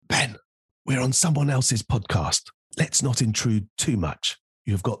We're on someone else's podcast. Let's not intrude too much.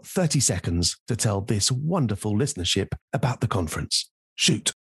 You've got 30 seconds to tell this wonderful listenership about the conference.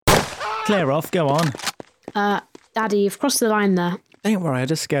 Shoot. Clear off, go on. Daddy, you've crossed the line there. Don't worry, I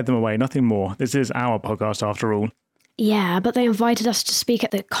just scared them away, nothing more. This is our podcast after all. Yeah, but they invited us to speak at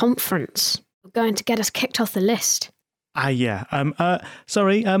the conference. We're going to get us kicked off the list.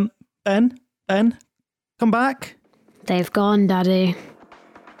 Sorry, Ben, come back. They've gone, Daddy.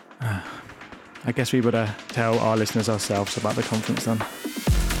 I guess we better tell our listeners ourselves about the conference then.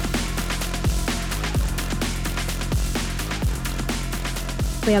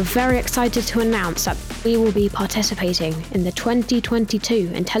 We are very excited to announce that we will be participating in the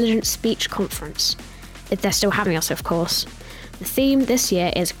 2022 Intelligent Speech Conference. If they're still having us, of course. The theme this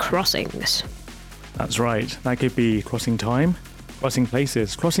year is crossings. That's right. That could be crossing time, crossing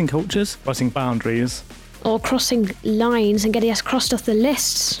places, crossing cultures, crossing boundaries. Or crossing lines and getting us crossed off the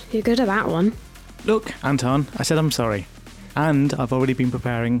lists. You're good at that one. Look, Anton, I said I'm sorry. And I've already been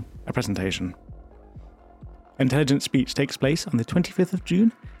preparing a presentation. Intelligent Speech takes place on the 25th of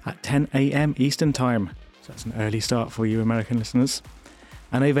June at 10 a.m. Eastern Time. So that's an early start for you American listeners.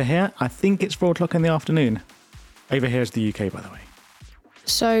 And over here, I think it's 4 o'clock in the afternoon. Over here is the UK, by the way.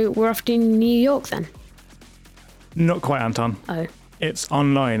 So we're off to New York then? Not quite, Anton. Oh. It's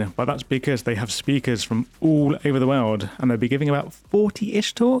online, but that's because they have speakers from all over the world, and they'll be giving about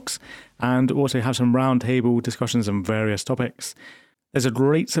 40-ish talks, and also have some roundtable discussions on various topics. There's a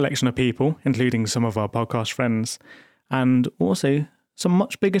great selection of people, including some of our podcast friends, and also some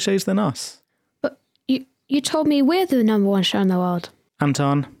much bigger shows than us. But you told me we're the number one show in the world.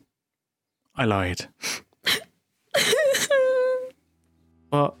 Anton, I lied.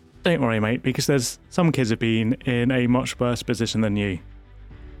 But don't worry, mate, because there's some kids have been in a much worse position than you.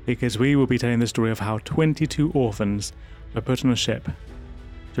 Because we will be telling the story of how 22 orphans were put on a ship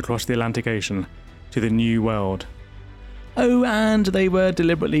to cross the Atlantic Ocean to the New World. Oh, and they were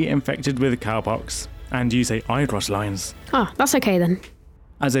deliberately infected with cowpox and use AI cross lines. Oh, that's okay then.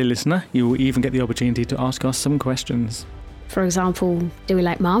 As a listener, you will even get the opportunity to ask us some questions. For example, do we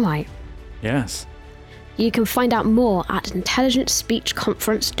like Marmite? Yes. You can find out more at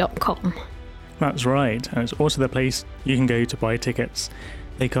intelligentspeechconference.com. That's right, and it's also the place you can go to buy tickets.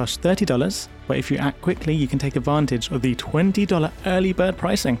 They cost $30, but if you act quickly, you can take advantage of the $20 early bird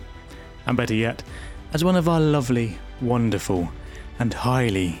pricing. And better yet, as one of our lovely, wonderful, and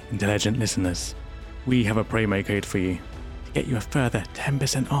highly intelligent listeners, we have a promo code for you to get you a further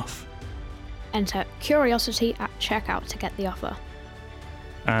 10% off. Enter Curiosity at checkout to get the offer.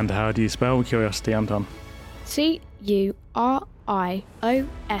 And how do you spell curiosity, Anton? CURIOSITY.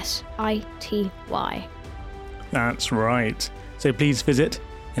 That's right. So please visit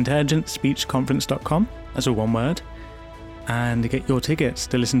intelligentspeechconference.com, that's all one word, and get your tickets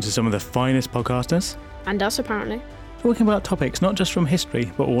to listen to some of the finest podcasters. And us, apparently. Talking about topics not just from history,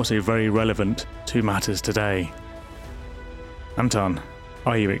 but also very relevant to matters today. Anton,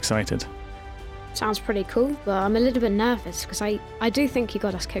 are you excited? Sounds pretty cool, but I'm a little bit nervous because I do think you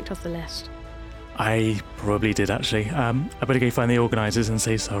got us kicked off the list. I probably did, actually. I better go find the organisers and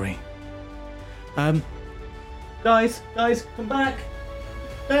say sorry. Guys, come back.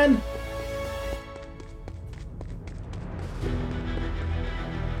 Ben!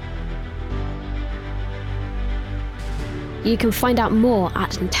 You can find out more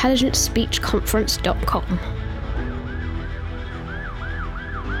at intelligentspeechconference.com.